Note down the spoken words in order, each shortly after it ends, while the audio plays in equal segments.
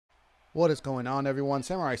What is going on, everyone?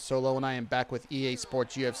 Samurai Solo, and I am back with EA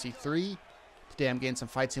Sports UFC 3. Today I'm getting some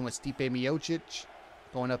fights in with Stipe Miocic,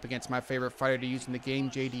 going up against my favorite fighter to use in the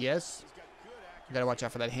game, JDS. You gotta watch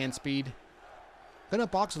out for that hand speed. Gonna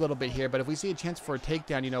box a little bit here, but if we see a chance for a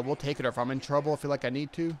takedown, we'll take it. Or if I'm in trouble, I feel like I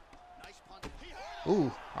need to.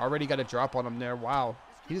 Ooh, already got a drop on him there. Wow.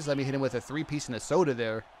 He just let me hit him with a three-piece and a soda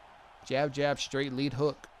there. Jab, jab, straight lead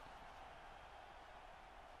hook.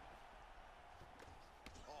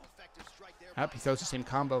 He throws the same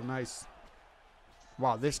combo. Nice.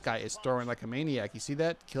 Wow, this guy is throwing like a maniac. You see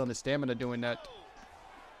that? Killing his stamina doing that.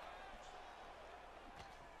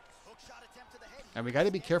 And we got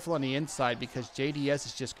to be careful on the inside because JDS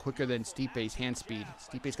is just quicker than Stipe's hand speed.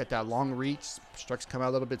 Stipe's got that long reach. Strikes come out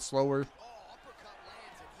a little bit slower.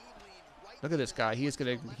 Look at this guy. He's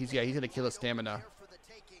gonna kill his stamina.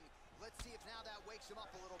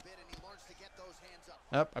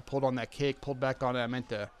 Yep, I pulled on that kick, pulled back on it. I meant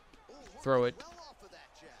to throw it.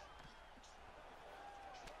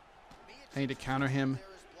 I need to counter him.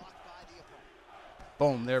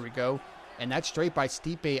 Boom, there we go. And that straight by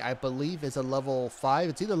Stipe, I believe, is a level 5.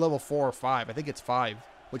 It's either level 4 or 5. I think it's 5,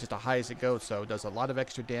 which is the highest it goes. So it does a lot of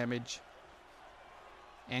extra damage.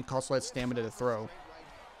 And costs less stamina to throw.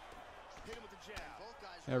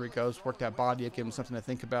 There we go. Let's work that body up, give him something to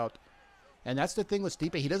think about. And that's the thing with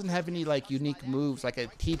Stipe. He doesn't have any like unique moves like a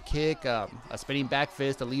teep kick, a spinning back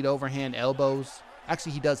fist, a lead overhand, elbows.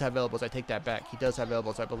 Actually, he does have elbows. I take that back. He does have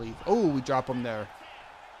elbows, I believe. Oh, we drop him there.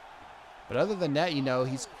 But other than that,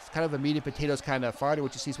 he's kind of a meat and potatoes kind of fighter.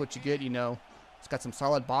 What you see is what you get, He's got some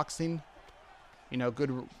solid boxing.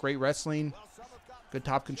 Great wrestling. Good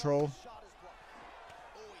top control.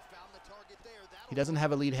 He doesn't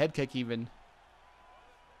have a lead head kick even.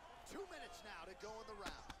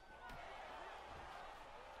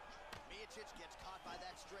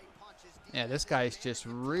 Yeah, this guy is just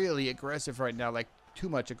really aggressive right now, like too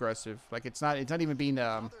much aggressive. Like it's not even being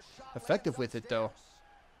effective with it though.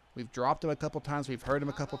 We've dropped him a couple times, we've hurt him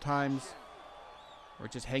a couple times. We're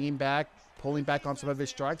just hanging back, pulling back on some of his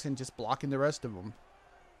strikes and just blocking the rest of them.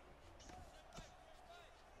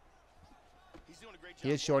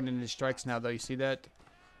 He is shortening his strikes now though, you see that?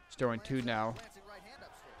 He's throwing 2 now.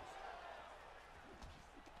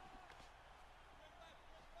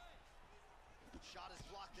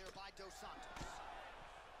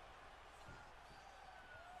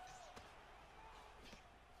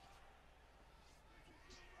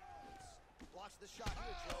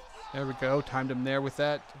 There we go. Timed him there with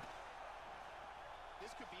that.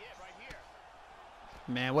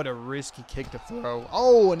 Man, what a risky kick to throw.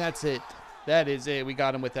 Oh, and that's it. That is it. We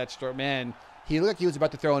got him with that stroke. Man, he looked like he was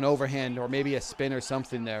about to throw an overhand or maybe a spin or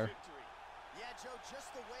something there.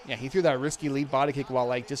 Yeah, he threw that risky lead body kick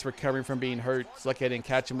while just recovering from being hurt. It's lucky I didn't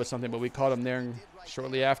catch him with something, but we caught him there and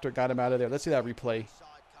shortly after got him out of there. Let's see that replay.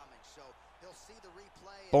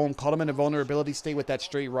 Boom, caught him in a vulnerability state with that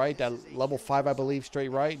straight right, that level 5, I believe, straight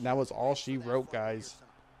right. And that was all she wrote, guys.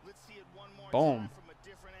 Boom.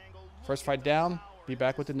 First fight down, be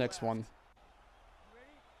back with the next one.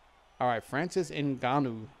 All right, Francis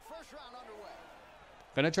Ngannou.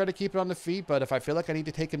 Gonna try to keep it on the feet, but if I feel like I need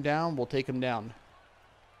to take him down, we'll take him down.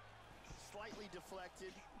 Slightly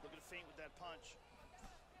deflected, looking to feint with that punch.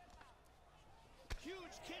 Huge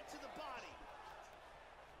kick to the body.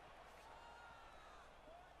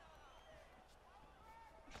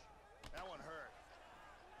 That one hurt.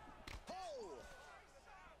 Oh!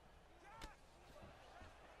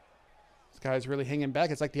 This guy's really hanging back.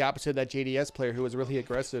 It's like the opposite of that JDS player who was really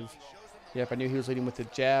aggressive. Yep, I knew he was leading with the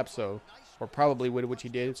jab, or probably would have, which he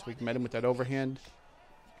did, so we met him with that overhand.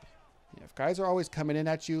 Yeah, if guys are always coming in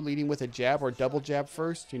at you, leading with a jab or double jab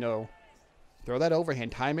first, throw that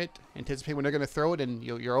overhand, time it, anticipate when they're going to throw it, and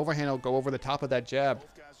your overhand will go over the top of that jab.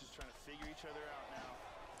 Both guys just trying to figure each other out now.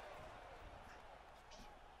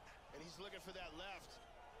 And he's looking for that left.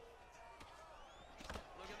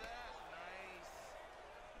 Look at that. Nice.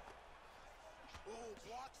 Ooh,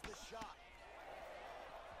 blocks the shot.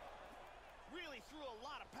 Really threw a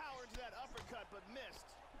lot of power into that uppercut, but missed.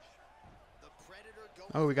 The Predator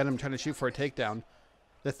goes. Oh, we got him trying to shoot for a takedown.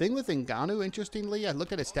 The thing with Ngannou, interestingly, I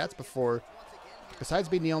looked at his stats before. Besides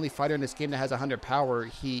being the only fighter in this game that has 100 power,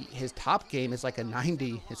 his top game is like a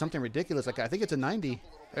 90. It's something ridiculous. Like I think it's a 90.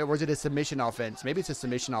 Or is it a submission offense? Maybe it's a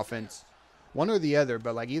submission offense. One or the other,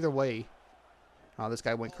 but like either way. Oh, this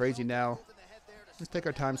guy went crazy now. Let's take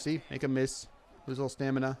our time, see? Make him miss. Lose a little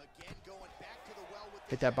stamina.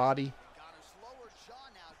 Hit that body.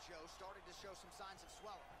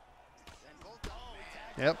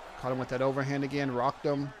 Yep, caught him with that overhand again, rocked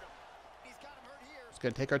him. Just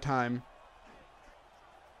going to take our time.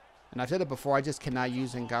 And I've said it before, I just cannot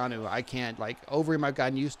use Ngannou. I can't. Like, Overeem I've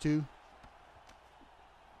gotten used to.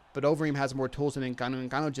 But Overeem has more tools than Ngannou.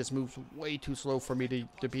 Ngannou just moves way too slow for me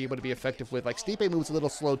to be able to be effective with. Like, Stipe moves a little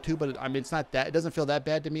slow too, but I mean, it's not that. It doesn't feel that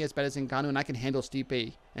bad to me, as bad as Ngannou, and I can handle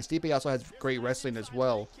Stipe. And Stipe also has great wrestling as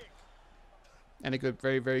well. And a good,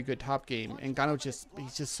 very, very good top game. Ngannou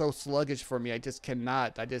he's just so sluggish for me. I just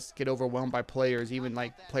cannot. I just get overwhelmed by players, even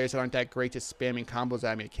like players that aren't that great, just spamming combos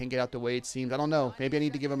at me. I can't get out the way it seems. I don't know. Maybe I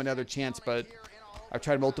need to give him another chance, but I've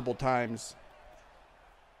tried multiple times.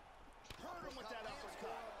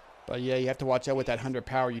 But yeah, you have to watch out with that 100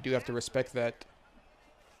 power. You do have to respect that.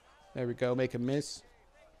 There we go. Make a miss.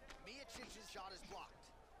 Miocic's shot is blocked.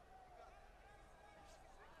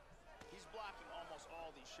 He's blocking almost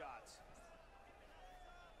all these shots.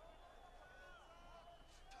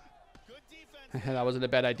 Good defense. That wasn't a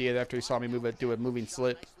bad idea after he saw me do a moving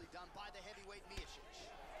slip. Nicely done by the heavyweight Miocic.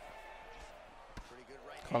 Pretty good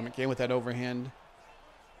right Caught him again with that overhand.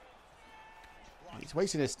 He's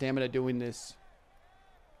wasting his stamina doing this.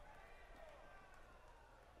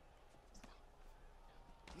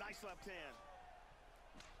 Nice left hand.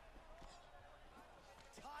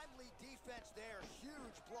 Timely defense there. Huge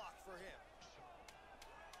block for him.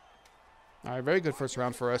 All right, very good first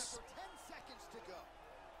round for us.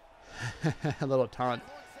 10 seconds to go. A little taunt.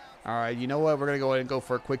 All right, you know what? We're going to go ahead and go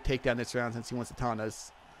for a quick takedown this round since he wants to taunt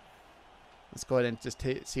us. Let's go ahead and just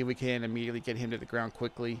see if we can immediately get him to the ground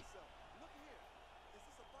quickly.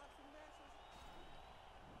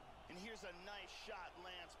 And here's a nice shot,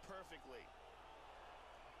 lands perfectly.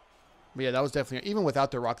 But yeah, that was definitely, even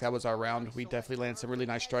without the rock, that was our round. We definitely landed some really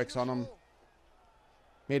nice strikes on him.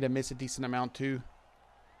 Made him miss a decent amount too.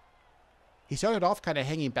 He started off kind of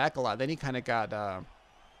hanging back a lot. Then he kind of got a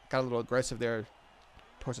little aggressive there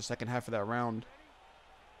towards the second half of that round.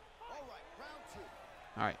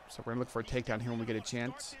 All right, so we're going to look for a takedown here when we get a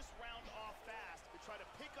chance.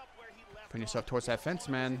 Putting yourself towards that fence,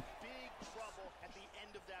 man.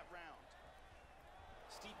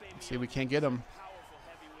 Let's see if we can't get him.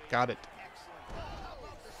 Got it.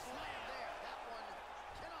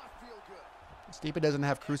 Stipe doesn't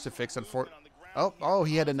have crucifix, unfortunately. Oh,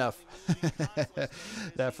 he had enough.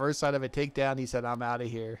 That first side of a takedown, he said, I'm out of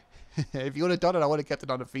here. If you would have done it, I would have kept it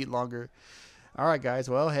on the feet longer. All right, guys.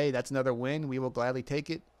 Well, hey, that's another win. We will gladly take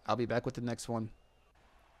it. I'll be back with the next one.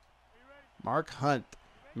 Mark Hunt.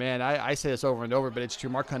 Man, I say this over and over, but it's true.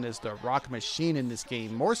 Mark Hunt is the rock machine in this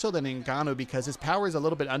game. More so than Ngannou because his power is a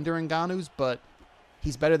little bit under Ngannou's, but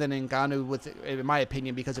he's better than Ngannou, in my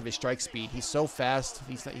opinion, because of his strike speed. He's so fast.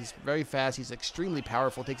 He's very fast. He's extremely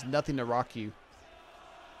powerful. It takes nothing to rock you.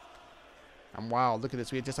 And wow, look at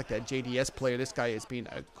this. We had just like that JDS player. This guy is being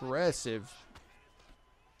aggressive.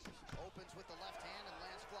 Opens with the left hand and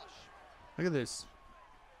lands flush. Look at this.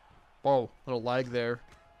 Whoa, little lag there.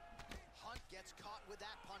 Hunt gets caught with that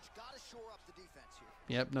punch. Got to shore up the defense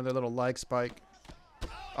here. Yep, another little lag spike.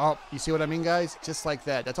 Oh, you see what I mean, guys? Just like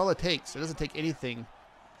that. That's all it takes. It doesn't take anything.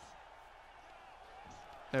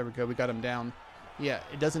 There we go. We got him down. Yeah,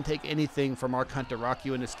 it doesn't take anything for Mark Hunt to rock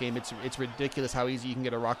you in this game. It's ridiculous how easy you can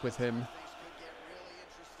get a rock with him.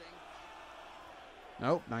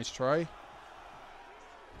 Nope, nice try.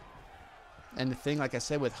 And the thing, like I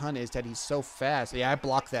said, with Hunt is that he's so fast. Yeah, I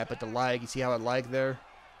blocked that, but the lag, you see how it lagged there?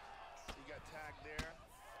 He got tagged there.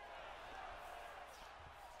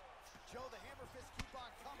 Joe, the hammer fists keep on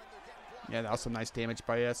coming. They're getting blocked. Yeah, that was some nice damage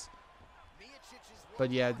by us. Miocic is But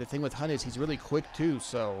yeah, the thing with Hunt is he's really quick too,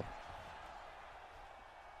 so.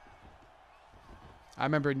 I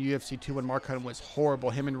remember in UFC 2 when Mark Hunt was horrible.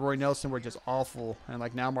 Him and Roy Nelson were just awful. And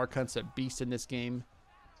like now Mark Hunt's a beast in this game.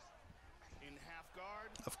 in half guard.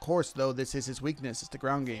 Of course, though, this is his weakness. It's the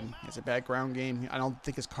ground game. It's a bad ground game. I don't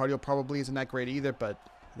think his cardio probably isn't that great either, but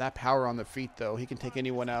that power on the feet, though, he can take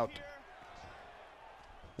anyone out.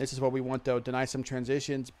 This is what we want, though. Deny some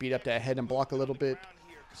transitions, beat up that head and block a little bit,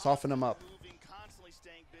 soften him up.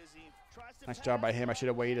 Nice job by him. I should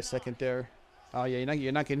have waited a second there. Oh, yeah,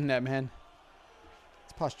 you're not getting that, man.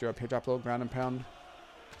 Let's posture up here. Drop a little ground and pound.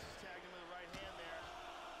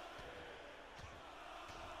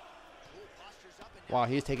 Wow,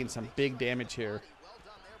 he's taking some big damage here.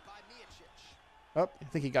 Oh, I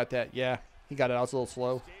think he got that. Yeah, he got it. I was a little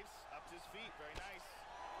slow.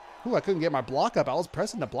 Ooh, I couldn't get my block up. I was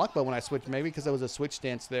pressing the block button when I switched, maybe because there was a switch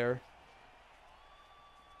stance there.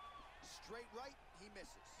 Straight right, he misses.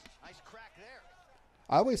 Nice crack there.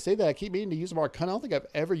 I always say that. I keep meaning to use Mark Hunt. I don't think I've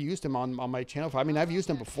ever used him on my channel. I mean, I've used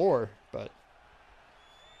him before, but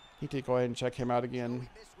need to go ahead and check him out again.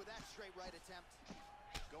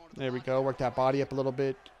 There we go. Work that body up a little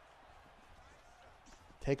bit.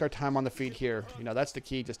 Take our time on the feet here. You know, that's the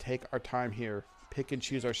key. Just take our time here. pick and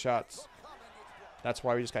choose our shots. That's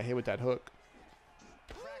why we just got hit with that hook.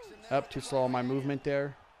 Up, too slow on my movement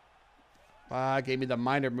there. Gave me the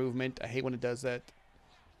minor movement. I hate when it does that.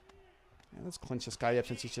 Yeah, let's clinch this guy up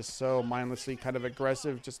since he's just so mindlessly kind of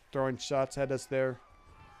aggressive, just throwing shots at us there.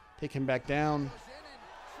 Take him back down.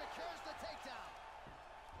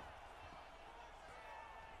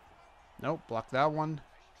 Nope, block that one.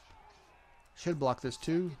 Should block this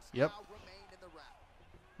too. Yep.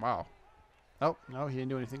 Wow. Oh, no, he didn't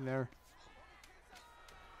do anything there.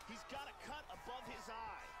 He's got a cut above his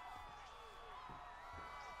eye.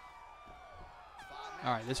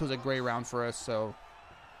 All right, this was a great round for us, so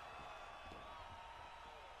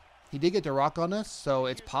he did get the rock on us, so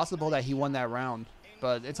it's possible that he won that round.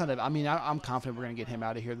 But it's not. I mean, I'm confident we're gonna get him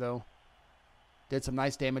out of here, though. Did some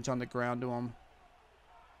nice damage on the ground to him.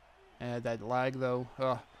 That lag, though,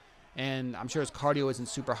 and I'm sure his cardio isn't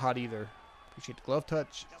super hot either. Appreciate the glove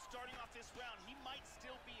touch. Now starting off this round, he might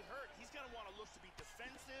still be hurt. He's gonna want to look to be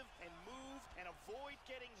defensive and move and avoid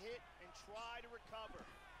getting hit and try to recover.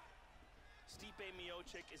 Stipe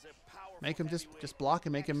Miocic is a powerful Make him just block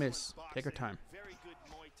and make him miss. Take our time. Very good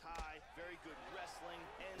Muay Thai, very good wrestling,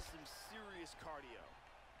 and some serious cardio.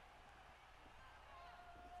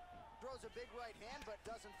 Throws a big right hand, but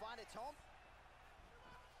doesn't find its home.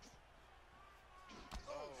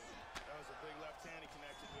 Oh, that was a big left hand he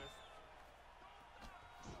connected with.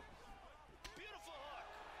 Beautiful hook.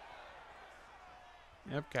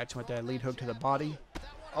 Yep, catch him with that lead hook to the body.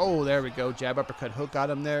 Oh, there we go. Jab, uppercut, hook got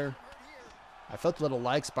him there. I felt a little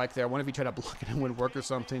lag spike there. I wonder if he tried to block it and wouldn't work or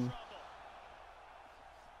something.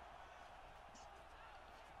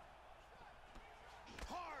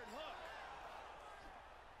 Hard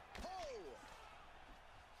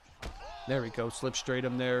hook. There we go. Slip straight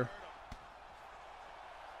him there.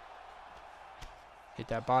 Hit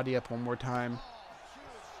that body up one more time.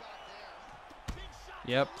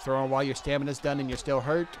 Yep, throw him while your stamina's done and you're still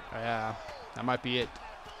hurt. Yeah, that might be it.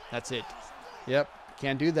 That's it. Yep,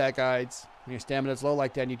 can't do that, guys. When your stamina's low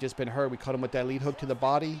like that and you've just been hurt, we caught him with that lead hook to the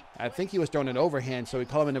body. I think he was throwing an overhand, so we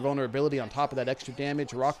caught him in the vulnerability on top of that extra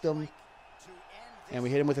damage, rocked him, and we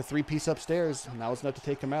hit him with a three-piece upstairs, and that was enough to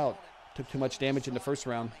take him out. Took too much damage in the first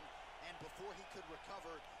round. And before he could recover,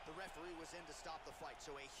 the referee was in to stop the fight.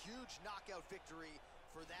 So a huge knockout victory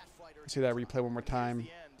for that fighter. See that replay one more time.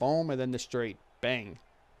 Boom, and then the straight. Bang.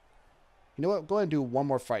 You know what? Go ahead and do one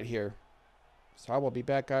more fight here. So I will be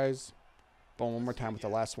back, guys. Boom, one more time with the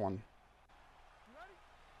last one.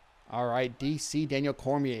 All right, DC Daniel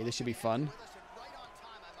Cormier. This should be fun.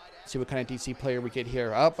 See what kind of DC player we get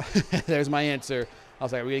here. Up. There's my answer. I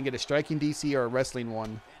was like, are we going to get a striking DC or a wrestling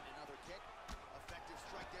one?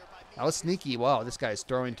 That was sneaky. Wow, this guy's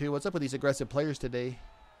throwing too. What's up with these aggressive players today?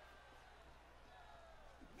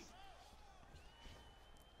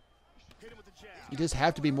 You just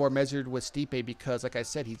have to be more measured with Stipe because, like I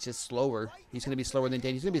said, he's just slower. He's going to be slower than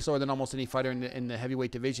Dan. He's going to be slower than almost any fighter in the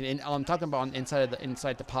heavyweight division. And I'm talking about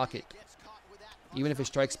inside the pocket. Even if his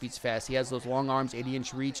strike speed's fast, he has those long arms,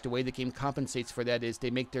 80-inch reach. The way the game compensates for that is they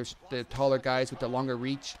make the taller guys with the longer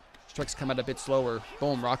reach. Strikes come out a bit slower.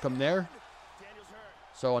 Boom, rock him there.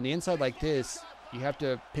 So on the inside like this, you have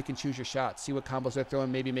to pick and choose your shots. See what combos they're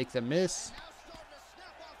throwing, maybe make them miss.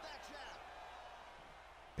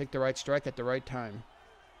 Pick the right strike at the right time.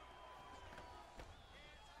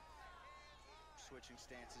 Switching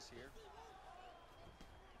stances here.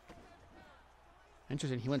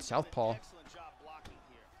 Interesting, he went southpaw. Excellent job blocking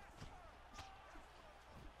here.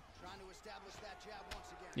 Trying to establish that jab once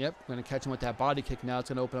again. Yep, we're going to catch him with that body kick now. It's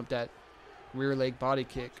going to open up that rear leg body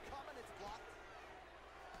kick.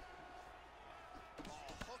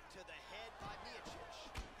 Hook to the head by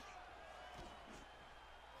Miocic.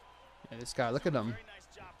 Yeah, this guy, look at him. Very nice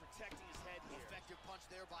job protecting his head here. Effective punch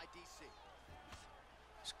there by DC.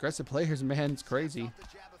 These aggressive players, man, it's crazy.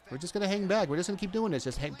 We're just going to hang back. We're just going to keep doing this.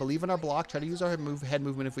 Just believe in our block. Try to use our head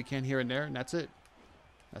movement if we can here and there, and that's it.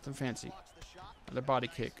 Nothing fancy. Another body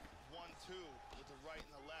kick. 1-2 with the right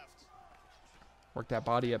and the left. Work that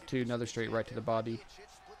body up, too. Another straight right to the body.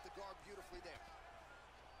 Split the guard beautifully there.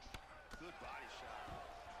 Good body shot.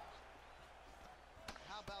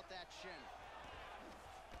 How about that shin?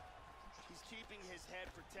 He's keeping his head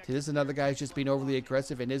protected. See, this is another guy who's just being overly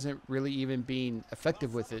aggressive and isn't really even being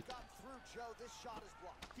effective with it. Got through Joe. This shot is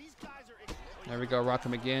blocked. These guys are There we go. Rock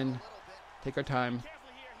him again. Take our time. careful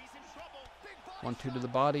here. He's in trouble. 1-2 to the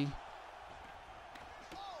body.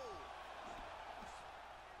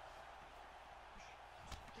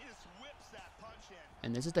 He just whips that punch in.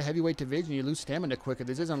 And this is the heavyweight division. You lose stamina quicker.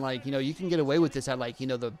 This isn't like, you can get away with this at like, the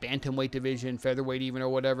bantamweight division, featherweight even or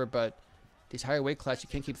whatever. But these higher weight class, you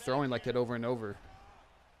can't keep throwing like that over and over.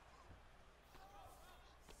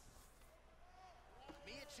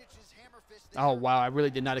 Miocic's hammer fist there. Oh, wow. I really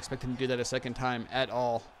did not expect him to do that a second time at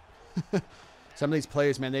all. Some of these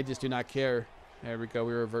players, man, they just do not care. There we go.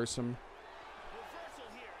 We reverse them.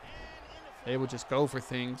 Reversal here, and in They will just go for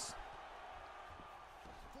things.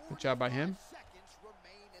 Good job by him. 45 seconds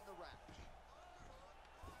remain in the round.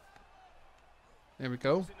 There we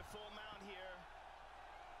go. into full mount here.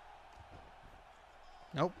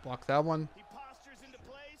 Nope. Block that one. He postures into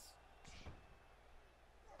place.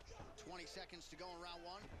 20 seconds to go in round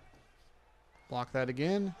one. Block that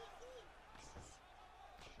again.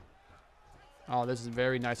 Oh, this is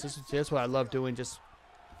very nice. This is what I love doing. Just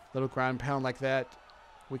little ground pound like that.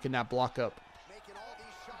 We cannot block up. Making all these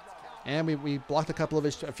shots count. And we blocked a couple of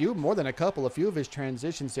his, a few of his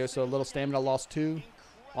transitions there. So a little stamina loss too.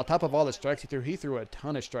 On top of all the strikes he threw a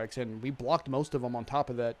ton of strikes, and we blocked most of them on top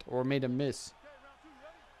of that, or made him miss.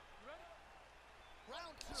 Round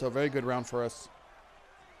two. So a very good round for us.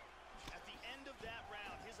 At the end of that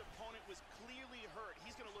round, his opponent was clearly hurt.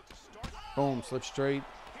 He's going to look to start. Boom, slip straight,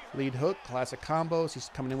 lead hook, classic combos. He's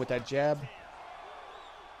coming in with that jab.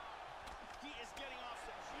 He is getting off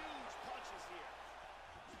some huge punches here.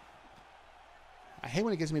 I hate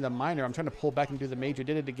when it gives me the minor. I'm trying to pull back and do the major.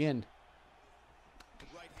 Did it again.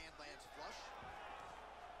 Right hand lands flush.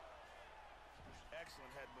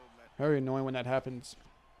 Excellent head movement. Very annoying when that happens.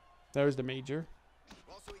 There's the major.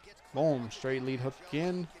 Well, so he gets Boom, straight lead hook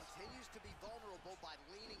again. continues to be vulnerable by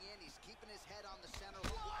leaning in. He's keeping his head on the center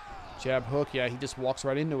line. Jab hook. Yeah, he just walks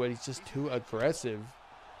right into it. He's just too aggressive.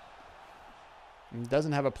 And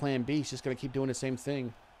doesn't have a plan B. He's just going to keep doing the same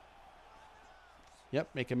thing. Yep,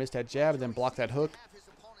 make him miss that jab and then block that hook. Have his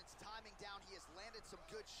opponent's timing down. He has landed some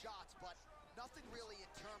good shots, but nothing really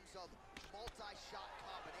in terms of multi-shot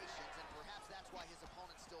combinations, and perhaps that's why his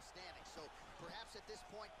opponent's still standing. So perhaps at this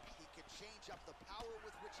point he could change up the power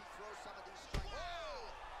with which he throws some of these strikes.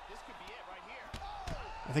 This could be it right here.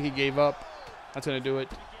 I think he gave up. That's going to do it.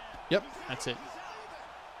 Yep, that's it.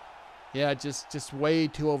 Yeah, just way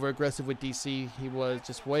too over-aggressive with DC. He was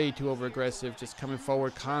just way too over-aggressive, just coming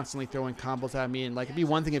forward, constantly throwing combos at me. And, like, it'd be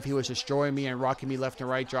one thing if he was destroying me and rocking me left and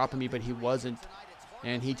right, dropping me, but he wasn't.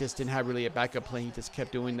 And he just didn't have really a backup plan. He just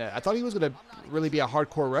kept doing that. I thought he was going to really be a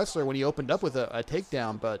hardcore wrestler when he opened up with a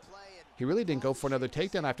takedown, but he really didn't go for another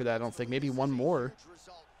takedown after that, I don't think. Maybe one more.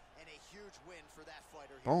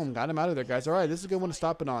 Boom, got him out of there, guys. All right, this is a good one to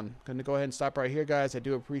stop it on. Going to go ahead and stop right here, guys. I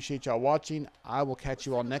do appreciate y'all watching. I will catch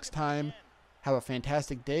you all next time. Have a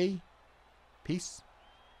fantastic day. Peace.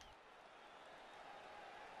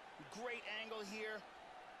 Great angle here.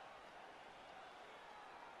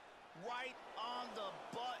 Right on the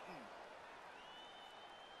button.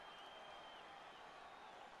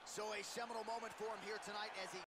 So a seminal moment for him here tonight as he